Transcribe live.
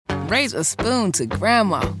raise a spoon to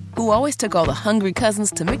Grandma, who always took all the hungry cousins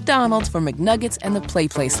to McDonald's for McNuggets and the Play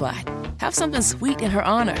Slide. Have something sweet in her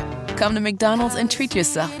honor. Come to McDonald's and treat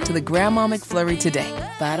yourself to the Grandma McFlurry today.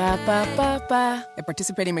 Ba-da-ba-ba-ba. At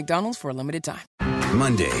participating McDonald's for a limited time.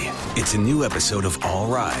 Monday, it's a new episode of All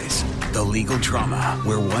Rise, the legal drama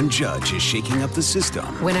where one judge is shaking up the system.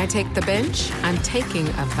 When I take the bench, I'm taking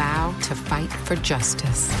a vow to fight for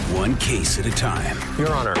justice. One case at a time.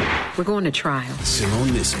 Your Honor. We're going to trial. Simone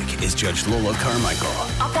Missick is Judge Lola Carmichael.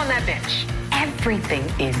 Up on that bench. Everything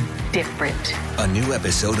is different. A new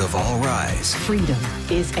episode of All Rise. Freedom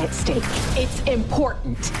is at stake. It's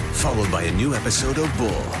important. Followed by a new episode of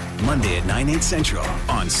Bull. Monday at 9/8 Central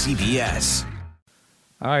on CBS.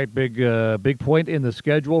 All right, big point in the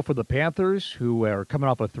schedule for the Panthers, who are coming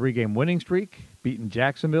off a 3-game winning streak, beating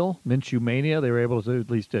Jacksonville, Minshew Mania. They were able to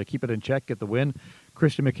at least keep it in check, get the win.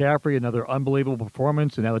 Christian McCaffrey, another unbelievable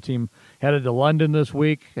performance, and now the team headed to London this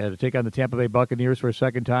week to take on the Tampa Bay Buccaneers for a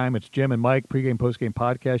second time. It's Jim and Mike, Pregame-Postgame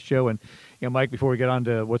podcast show. And, Mike, before we get on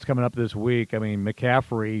to what's coming up this week, I mean,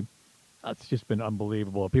 McCaffrey, it's just been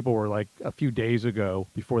unbelievable. People were like a few days ago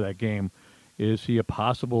before that game, is he a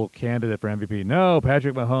possible candidate for MVP? No,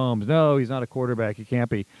 Patrick Mahomes. No, he's not a quarterback. He can't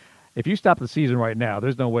be. If you stop the season right now,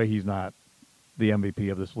 there's no way he's not the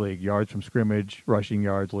MVP of this league. Yards from scrimmage, rushing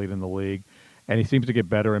yards, leading the league. And he seems to get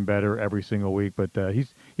better and better every single week. But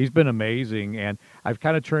he's been amazing. And I've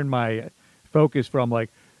kind of turned my focus from and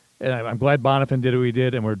I'm glad Bonifant did what he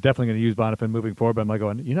did, and we're definitely going to use Bonifant moving forward. But I'm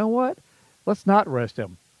going, you know what? Let's not rest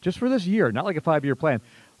him. Just for this year, not like a 5-year plan.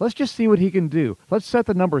 Let's just see what he can do. Let's set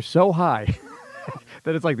the number so high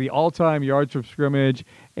that it's like the all-time yards from scrimmage.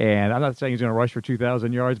 And I'm not saying he's going to rush for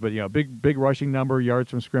 2,000 yards, but, big rushing number, yards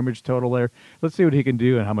from scrimmage total there. Let's see what he can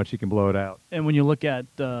do and how much he can blow it out. And when you look at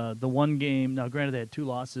the one game, now granted they had 2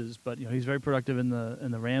 losses, but he's very productive in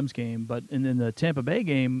the Rams game. But in the Tampa Bay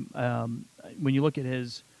game, when you look at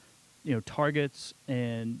his targets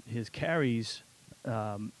and his carries,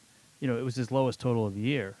 it was his lowest total of the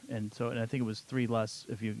year, and I think it was 3 less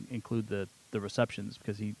if you include the receptions,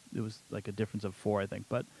 because it was like a difference of 4, I think.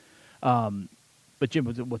 But Jim,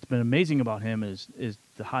 what's been amazing about him is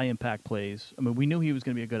the high impact plays. I mean, we knew he was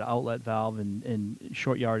going to be a good outlet valve, and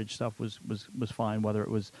short yardage stuff was fine, whether it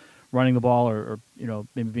was running the ball or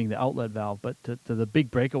maybe being the outlet valve. But to the big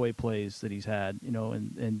breakaway plays that he's had,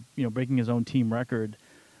 and breaking his own team record.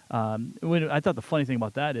 I thought the funny thing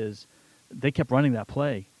about that is they kept running that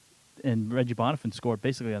play. And Reggie Bonifant scored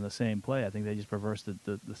basically on the same play. I think they just reversed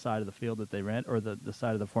the side of the field that they ran, or the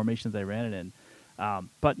side of the formation that they ran it in.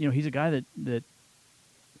 But he's a guy that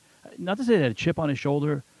not to say that had a chip on his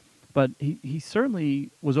shoulder, but he certainly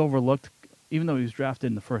was overlooked. Even though he was drafted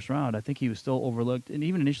in the first round, I think he was still overlooked. And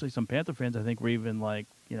even initially, some Panther fans, I think, were even like,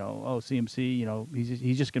 CMC,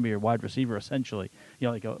 he's just going to be your wide receiver essentially,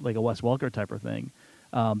 like a Wes Welker type of thing.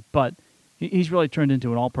 But he's really turned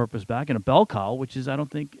into an all-purpose back and a bell cow, which is, I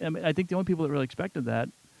think the only people that really expected that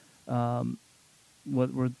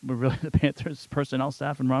were really the Panthers personnel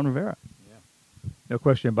staff and Ron Rivera. Yeah. No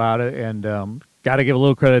question about it. And got to give a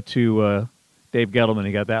little credit to Dave Gettleman.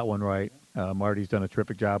 He got that one right. Marty's done a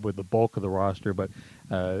terrific job with the bulk of the roster, but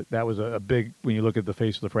that was a big, when you look at the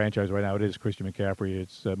face of the franchise right now, it is Christian McCaffrey.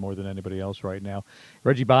 It's more than anybody else right now.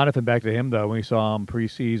 Reggie Bonifant, back to him, though, when we saw him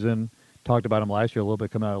preseason, talked about him last year a little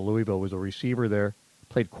bit coming out of Louisville, was a receiver there,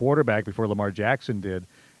 played quarterback before Lamar Jackson did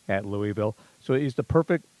at Louisville. So he's the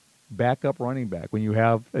perfect backup running back. When you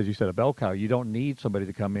have, as you said, a bell cow, you don't need somebody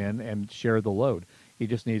to come in and share the load. He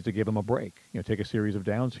just needs to give him a break, take a series of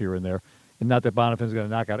downs here and there. And not that Bonifant's going to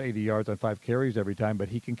knock out 80 yards on 5 carries every time, but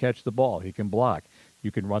he can catch the ball. He can block. You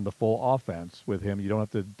can run the full offense with him. You don't have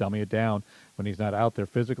to dummy it down when he's not out there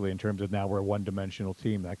physically in terms of now we're a one-dimensional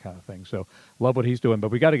team, that kind of thing. So love what he's doing. But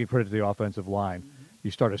we got to give credit to the offensive line. You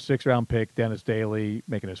start a 6th-round pick, Dennis Daly,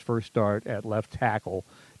 making his first start at left tackle.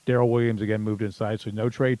 Darrell Williams, again, moved inside. So no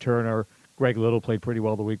Trey Turner. Greg Little played pretty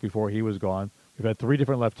well the week before he was gone. We've had 3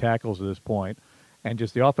 different left tackles at this point. And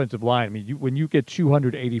just the offensive line, I mean, when you get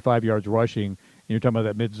 285 yards rushing, and you're talking about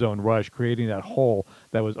that mid-zone rush, creating that hole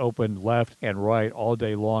that was open left and right all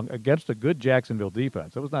day long against a good Jacksonville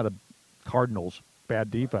defense. That was not a Cardinals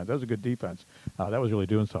bad defense. That was a good defense. That was really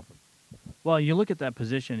doing something. Well, you look at that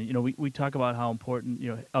position, we talk about how important,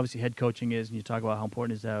 obviously head coaching is, and you talk about how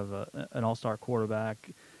important it is to have an all-star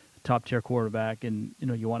quarterback, top-tier quarterback, and,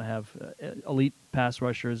 you want to have elite pass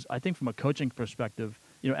rushers. I think from a coaching perspective,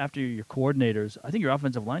 after your coordinators, I think your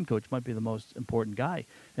offensive line coach might be the most important guy.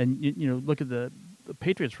 And, look at the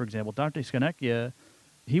Patriots, for example. Dante Scarnecchia,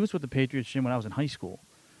 he was with the Patriots, Jim, when I was in high school.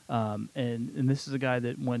 And this is a guy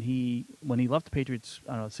that when he left the Patriots,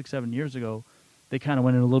 I don't know, 6-7 years ago, they kind of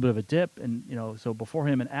went in a little bit of a dip, and so before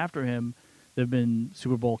him and after him, they've been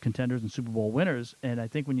Super Bowl contenders and Super Bowl winners. And I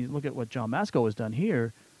think when you look at what John Masco has done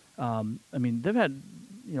here, I mean, they've had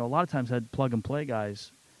a lot of times had plug and play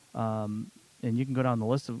guys, and you can go down the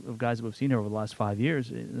list of guys that we've seen here over the last 5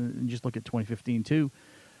 years, and just look at 2015 too.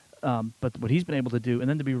 But what he's been able to do, and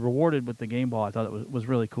then to be rewarded with the game ball, I thought it was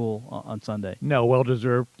really cool on Sunday. No,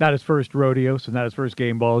 well-deserved. Not his first rodeo, so not his first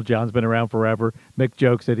game ball. John's been around forever. Mick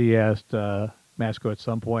jokes that he asked Masco at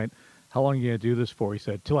some point, how long are you going to do this for? He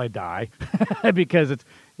said, till I die. Because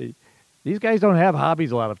these guys don't have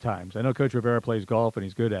hobbies a lot of times. I know Coach Rivera plays golf, and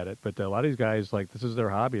he's good at it, but a lot of these guys, this is their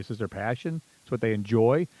hobby. This is their passion. It's what they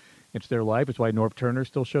enjoy. It's their life. It's why Norv Turner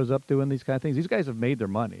still shows up doing these kind of things. These guys have made their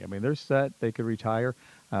money. I mean, they're set. They could retire.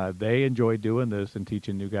 They enjoy doing this and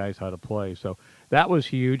teaching new guys how to play. So that was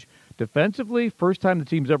huge. Defensively, first time the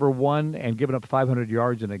team's ever won and given up 500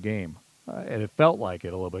 yards in a game. And it felt like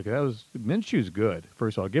it a little bit. Minshew's good.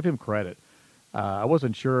 First of all, give him credit. I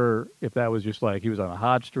wasn't sure if that was just he was on a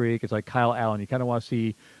hot streak. It's like Kyle Allen. You kind of want to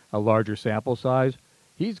see a larger sample size.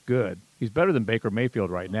 He's good. He's better than Baker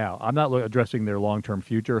Mayfield right now. I'm not addressing their long-term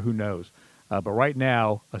future. Who knows? But right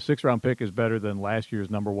now, a 6th-round pick is better than last year's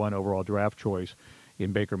number 1 overall draft choice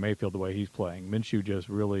in Baker Mayfield the way he's playing. Minshew just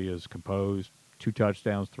really is composed. 2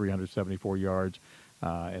 touchdowns, 374 yards,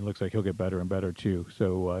 and looks like he'll get better and better too.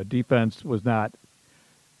 So defense was not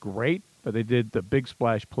great, but they did the big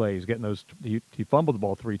splash plays, getting those. He fumbled the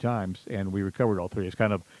ball 3 times, and we recovered all 3. It's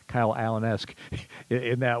kind of Kyle Allen-esque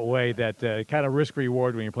in that way, that kind of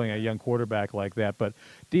risk-reward when you're playing a young quarterback like that. But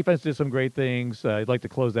defense did some great things. I'd like to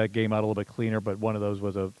close that game out a little bit cleaner, but one of those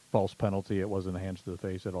was a false penalty. It wasn't a hands to the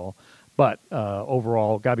face at all. But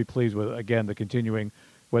overall, got to be pleased with, again, the continuing,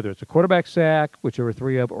 whether it's a quarterback sack, which there were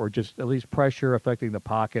 3 of, or just at least pressure affecting the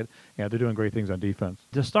pocket. Yeah, they're doing great things on defense.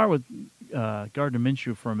 To start with Gardner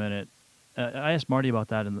Minshew for a minute, I asked Marty about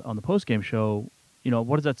that on the postgame show.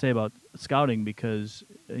 What does that say about scouting? Because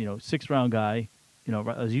 6th-round guy,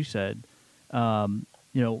 as you said,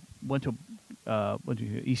 went to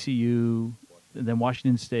ECU, and then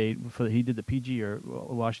Washington State. He did the PG or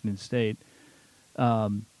Washington State.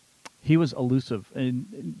 He was elusive,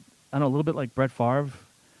 and I don't know, a little bit like Brett Favre.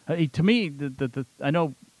 To me, I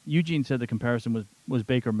know Eugene said the comparison was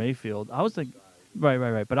Baker Mayfield. I was thinking,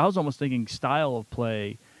 right, but I was almost thinking style of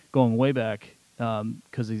play going way back,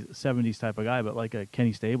 because he's a 70s type of guy, but like a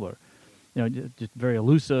Kenny Stabler, just very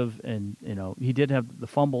elusive, and he did have the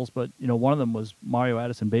fumbles, but one of them was Mario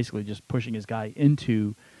Addison basically just pushing his guy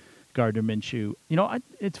into Gardner Minshew.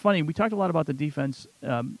 It's funny, we talked a lot about the defense,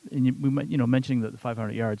 and we mentioning the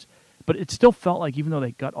 500 yards, but it still felt like, even though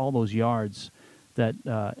they got all those yards, that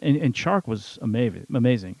and Chark was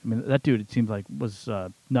amazing. I mean, that dude, it seems like, was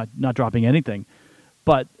not dropping anything,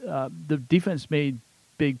 but the defense made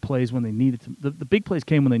big plays when they needed to. The big plays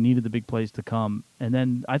came when they needed the big plays to come, and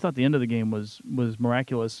then I thought the end of the game was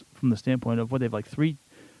miraculous from the standpoint of what they've 3.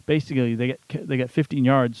 Basically, they get 15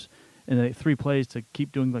 yards and they 3 plays to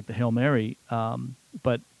keep doing the Hail Mary.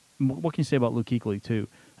 But what can you say about Luke Kuechly too?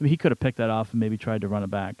 I mean, he could have picked that off and maybe tried to run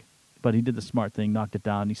it back, but he did the smart thing, knocked it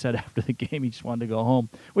down. He said after the game he just wanted to go home,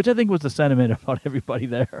 which I think was the sentiment about everybody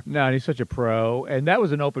there. No, and he's such a pro. And that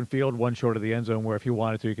was an open field, one short of the end zone, where if he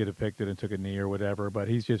wanted to, he could have picked it and took a knee or whatever. But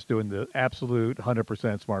he's just doing the absolute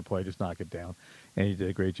 100% smart play, just knock it down. And he did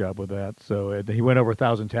a great job with that. So he went over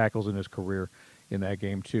 1,000 tackles in his career in that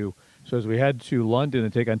game too. So as we head to London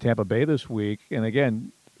and take on Tampa Bay this week, and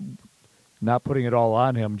again, not putting it all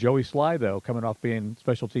on him, Joey Sly, though, coming off being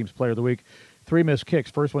Special Teams Player of the Week, 3 missed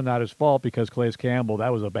kicks. First one not his fault because Calais Campbell,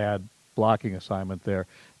 that was a bad blocking assignment there.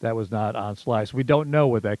 That was not on Sly. So we don't know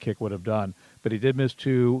what that kick would have done. But he did miss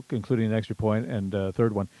 2, including an extra point, and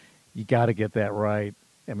third one. You got to get that right.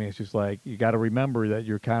 I mean, it's just you got to remember that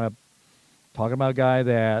you're kind of talking about a guy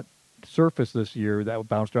that surfaced this year that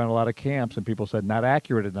bounced around a lot of camps, and people said not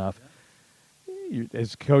accurate enough.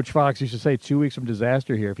 As Coach Fox used to say, 2 weeks from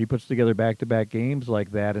disaster here. If he puts together back-to-back games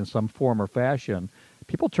like that in some form or fashion,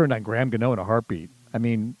 people turned on Graham Gano in a heartbeat. I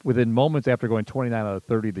mean, within moments after going 29 out of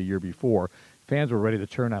 30 the year before, fans were ready to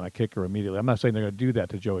turn on a kicker immediately. I'm not saying they're going to do that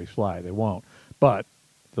to Joey Sly. They won't. But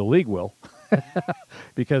the league will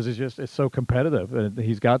because it's so competitive. And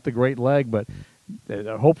he's got the great leg, but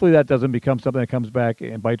hopefully that doesn't become something that comes back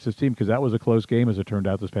and bites his team, because that was a close game as it turned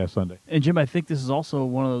out this past Sunday. And, Jim, I think this is also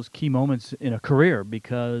one of those key moments in a career,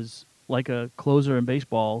 because like a closer in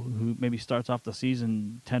baseball who maybe starts off the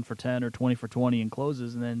season 10 for 10 or 20 for 20 and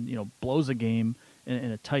closes and then blows a game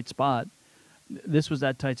in a tight spot, this was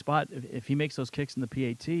that tight spot. If he makes those kicks in the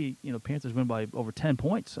PAT, Panthers win by over 10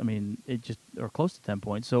 points. I mean, or close to 10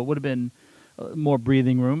 points. So it would have been more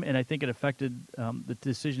breathing room, and I think it affected the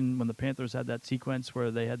decision when the Panthers had that sequence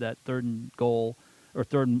where they had that third and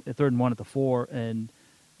 1 at the 4, and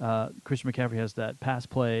Christian McCaffrey has that pass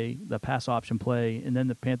play, the pass option play, and then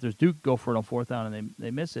the Panthers do go for it on 4th down and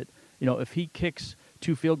they miss it. If he kicks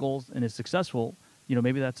 2 field goals and is successful,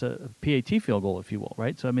 maybe that's a PAT field goal, if you will,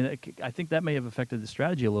 right? So, I think that may have affected the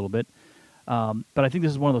strategy a little bit. But I think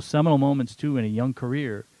this is one of those seminal moments, too, in a young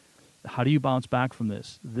career. How do you bounce back from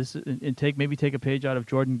this? And maybe take a page out of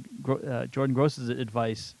Jordan Gross's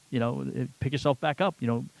advice. Pick yourself back up.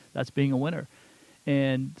 That's being a winner.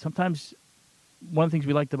 And sometimes one of the things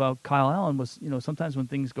we liked about Kyle Allen was, sometimes when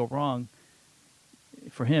things go wrong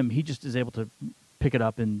for him, he just is able to pick it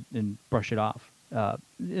up and brush it off.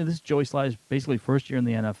 This is Joey Sly's basically first year in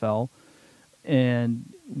the NFL, and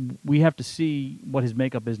we have to see what his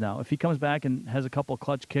makeup is now. If he comes back and has a couple of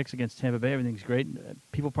clutch kicks against Tampa Bay, everything's great.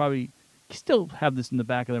 People probably still have this in the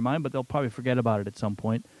back of their mind, but they'll probably forget about it at some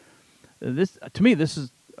point. This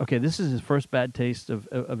is his first bad taste of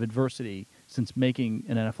adversity since making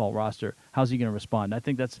an NFL roster. How's he going to respond? I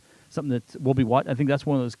think that's something that we'll be I think that's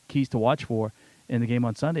one of those keys to watch for in the game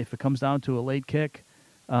on Sunday. If it comes down to a late kick,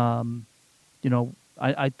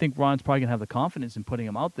 I think Ron's probably going to have the confidence in putting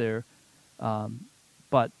him out there.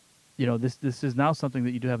 But this is now something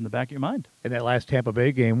that you do have in the back of your mind. And that last Tampa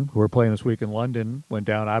Bay game we're playing this week in London went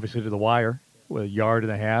down obviously to the wire with 1.5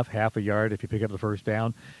 yards, half a yard if you pick up the first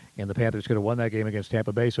down. And the Panthers could have won that game against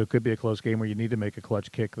Tampa Bay, so it could be a close game where you need to make a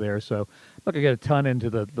clutch kick there. So I'm not going to get a ton into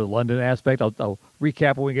the London aspect. I'll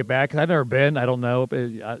recap when we get back. 'Cause I've never been. I don't know.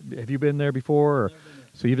 Have you been there before? Or?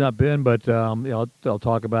 So you've not been, but I'll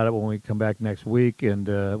talk about it when we come back next week, and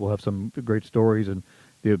we'll have some great stories and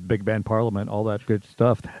the Big Ben Parliament, all that good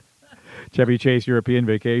stuff. Chevy Chase European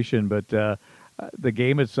vacation, but the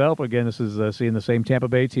game itself, again, this is seeing the same Tampa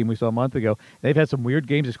Bay team we saw a month ago. They've had some weird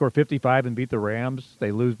games. They scored 55 and beat the Rams.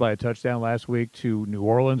 They lose by a touchdown last week to New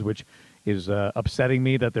Orleans, which is upsetting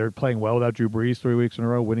me that they're playing well without Drew Brees 3 weeks in a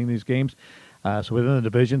row, winning these games. So within the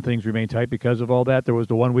division, things remain tight because of all that. There was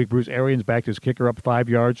the 1 week Bruce Arians backed his kicker up 5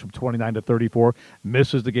 yards from 29 to 34,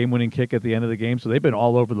 misses the game-winning kick at the end of the game. So they've been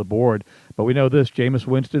all over the board. But we know this, Jameis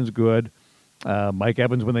Winston's good. Mike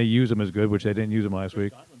Evans, when they use him, is good, which they didn't use him last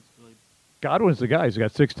week. Godwin's the guy. He's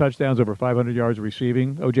got 6 touchdowns, over 500 yards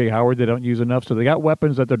receiving. O.J. Howard, they don't use enough. So they got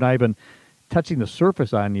weapons that they're not even touching the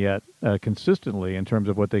surface on yet consistently in terms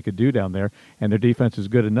of what they could do down there, and their defense is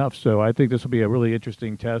good enough. So I think this will be a really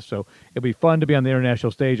interesting test. So it'll be fun to be on the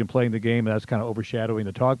international stage and playing the game, and that's kind of overshadowing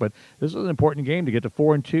the talk. But this is an important game to get to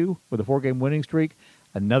 4-2 with a 4-game winning streak.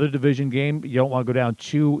 Another division game. You don't want to go down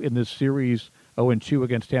 2 in this series, 0-2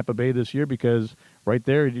 against Tampa Bay this year, because right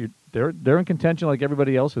there, they're in contention like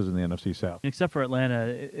everybody else is in the NFC South. Except for Atlanta,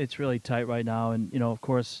 it's really tight right now. And, of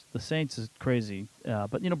course, the Saints is crazy.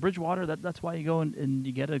 But, Bridgewater, that's why you go and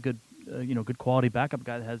you get a good, good quality backup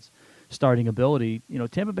guy that has starting ability.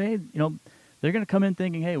 Tampa Bay, they're going to come in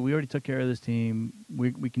thinking, hey, we already took care of this team.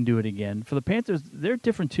 We can do it again. For the Panthers, they're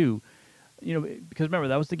different too. Because remember,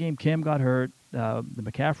 that was the game Cam got hurt. The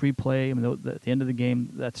McCaffrey play, at the end of the game,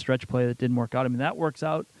 that stretch play that didn't work out. That works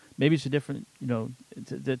out. Maybe it's a different,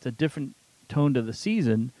 it's a different tone to the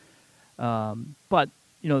season. But,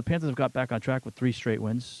 the Panthers have got back on track with 3 straight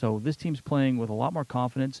wins. So this team's playing with a lot more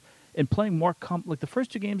confidence and playing more, like the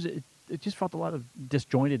first 2 games, it just felt a lot of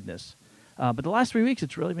disjointedness. But the last 3 weeks,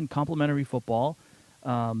 it's really been complimentary football.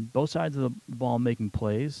 Both sides of the ball making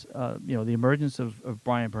plays. The emergence of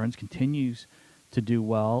Brian Burns continues to do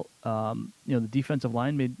well. The defensive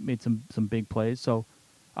line made some big plays. So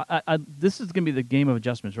this is going to be the game of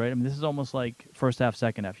adjustments, right? This is almost like first half,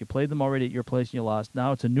 second half. You played them already at your place and you lost.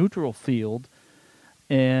 Now it's a neutral field.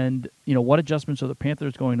 And, what adjustments are the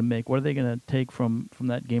Panthers going to make? What are they going to take from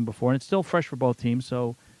that game before? And it's still fresh for both teams,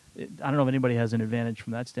 so I don't know if anybody has an advantage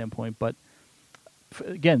from that standpoint. But,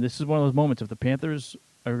 again, this is one of those moments. If the Panthers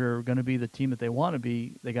are going to be the team that they want to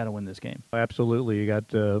be, they got to win this game. Absolutely. You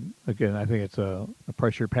got, again, I think it's a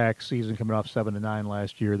pressure-packed season coming off 7-9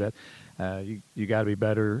 last year that you got to be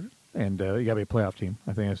better, and you got to be a playoff team.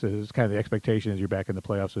 I think it's kind of the expectation as you're back in the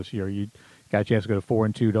playoffs this year. You got a chance to go to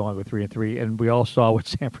 4-2, don't want to go 3-3, and we all saw what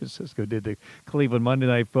San Francisco did to Cleveland Monday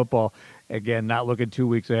Night Football. Again, not looking 2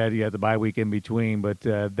 weeks ahead. You had the bye week in between, but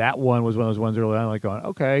that one was one of those ones early on, like going,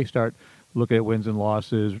 okay, start looking at wins and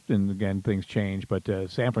losses, and again, things change. But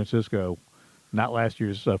San Francisco, not last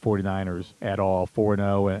year's 49ers at all,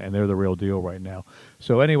 4-0, and they're the real deal right now.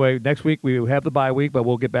 So anyway, next week we have the bye week, but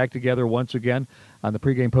we'll get back together once again on the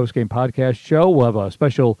Pregame-Postgame podcast show. We'll have a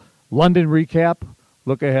special London recap.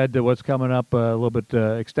 look ahead to what's coming up, a little bit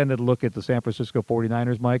extended look at the San Francisco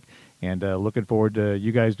 49ers, Mike, and looking forward to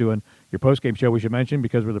you guys doing your postgame show, we should mention,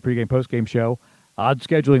 because we're the pregame-postgame show. Odd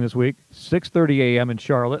scheduling this week, 6:30 a.m. in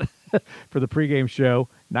Charlotte for the pregame show,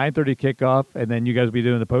 9:30 kickoff, and then you guys will be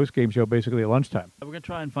doing the postgame show basically at lunchtime. We're going to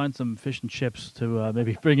try and find some fish and chips to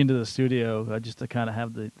maybe bring into the studio just to kind of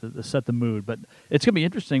have the set the mood. But it's going to be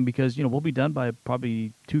interesting because, we'll be done by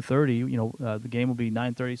probably 2:30. The game will be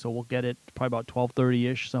 9:30, so we'll get it probably about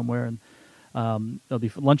 12:30-ish somewhere. And it'll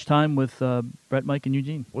be lunchtime with Brett, Mike, and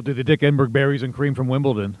Eugene. We'll do the Dick Enberg berries and cream from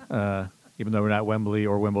Wimbledon, even though we're not Wembley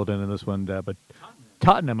or Wimbledon in this one, but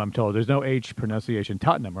Tottenham, I'm told. There's no H pronunciation.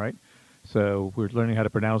 Tottenham, right? So we're learning how to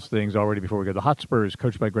pronounce things already before we go. The Hotspurs,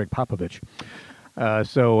 coached by Greg Popovich.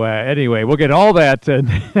 Anyway, we'll get all that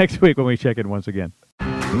next week when we check in once again.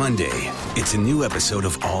 Monday, it's a new episode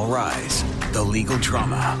of All Rise, the legal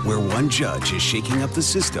drama where one judge is shaking up the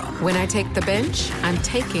system. When I take the bench, I'm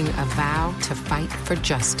taking a vow to fight for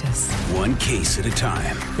justice. One case at a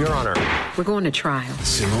time. Your Honor. We're going to trial.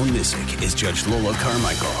 Simone Missick is Judge Lola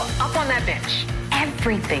Carmichael. Up on that bench,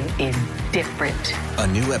 everything is different. A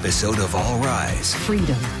new episode of All Rise.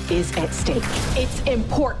 Freedom is at stake. It's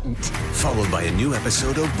important. Followed by a new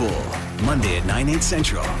episode of Bull. Monday at 9/8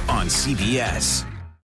 Central on CBS.